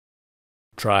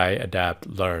Try, adapt,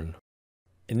 learn.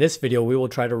 In this video, we will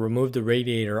try to remove the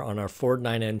radiator on our Ford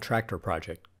 9N tractor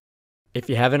project. If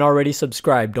you haven't already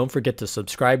subscribed, don't forget to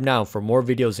subscribe now for more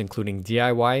videos including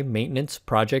DIY, maintenance,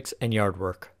 projects, and yard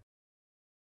work.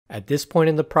 At this point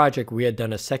in the project, we had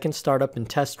done a second startup and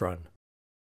test run.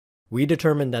 We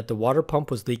determined that the water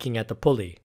pump was leaking at the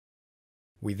pulley.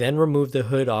 We then removed the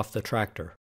hood off the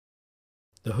tractor.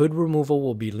 The hood removal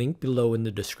will be linked below in the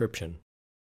description.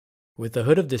 With the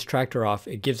hood of this tractor off,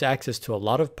 it gives access to a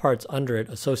lot of parts under it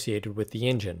associated with the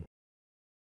engine.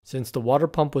 Since the water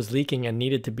pump was leaking and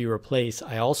needed to be replaced,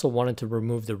 I also wanted to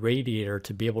remove the radiator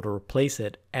to be able to replace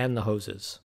it and the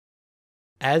hoses.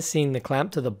 As seen, the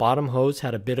clamp to the bottom hose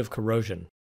had a bit of corrosion.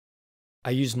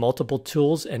 I used multiple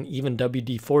tools and even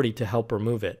WD-40 to help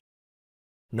remove it.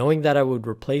 Knowing that I would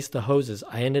replace the hoses,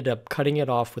 I ended up cutting it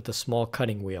off with a small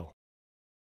cutting wheel.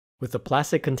 With the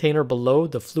plastic container below,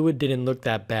 the fluid didn't look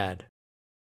that bad.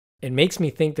 It makes me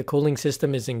think the cooling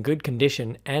system is in good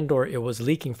condition and/or it was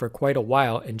leaking for quite a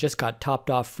while and just got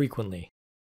topped off frequently.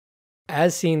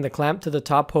 As seen, the clamp to the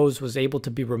top hose was able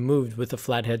to be removed with a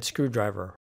flathead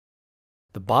screwdriver.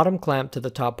 The bottom clamp to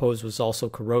the top hose was also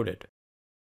corroded.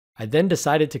 I then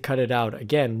decided to cut it out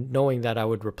again, knowing that I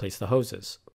would replace the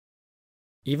hoses.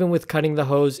 Even with cutting the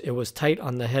hose, it was tight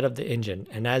on the head of the engine,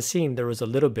 and as seen, there was a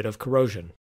little bit of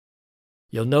corrosion.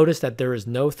 You'll notice that there is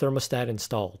no thermostat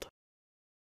installed.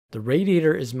 The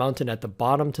radiator is mounted at the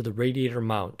bottom to the radiator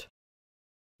mount.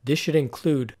 This should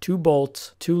include 2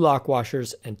 bolts, 2 lock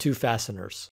washers, and 2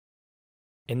 fasteners.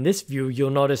 In this view, you'll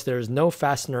notice there is no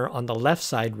fastener on the left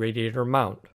side radiator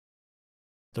mount.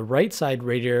 The right side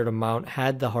radiator mount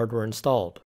had the hardware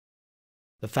installed.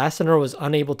 The fastener was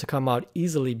unable to come out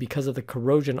easily because of the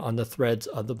corrosion on the threads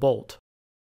of the bolt.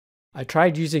 I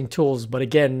tried using tools, but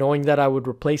again, knowing that I would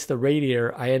replace the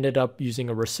radiator, I ended up using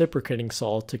a reciprocating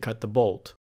saw to cut the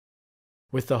bolt.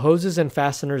 With the hoses and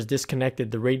fasteners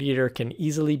disconnected, the radiator can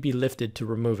easily be lifted to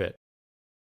remove it.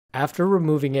 After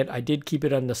removing it, I did keep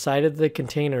it on the side of the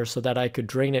container so that I could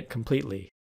drain it completely.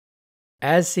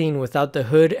 As seen, without the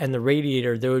hood and the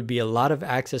radiator, there would be a lot of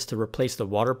access to replace the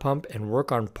water pump and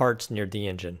work on parts near the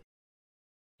engine.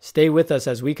 Stay with us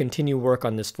as we continue work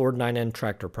on this Ford 9N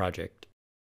tractor project.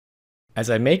 As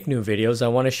I make new videos, I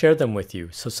want to share them with you,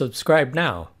 so subscribe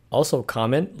now. Also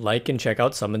comment, like, and check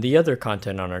out some of the other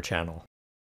content on our channel.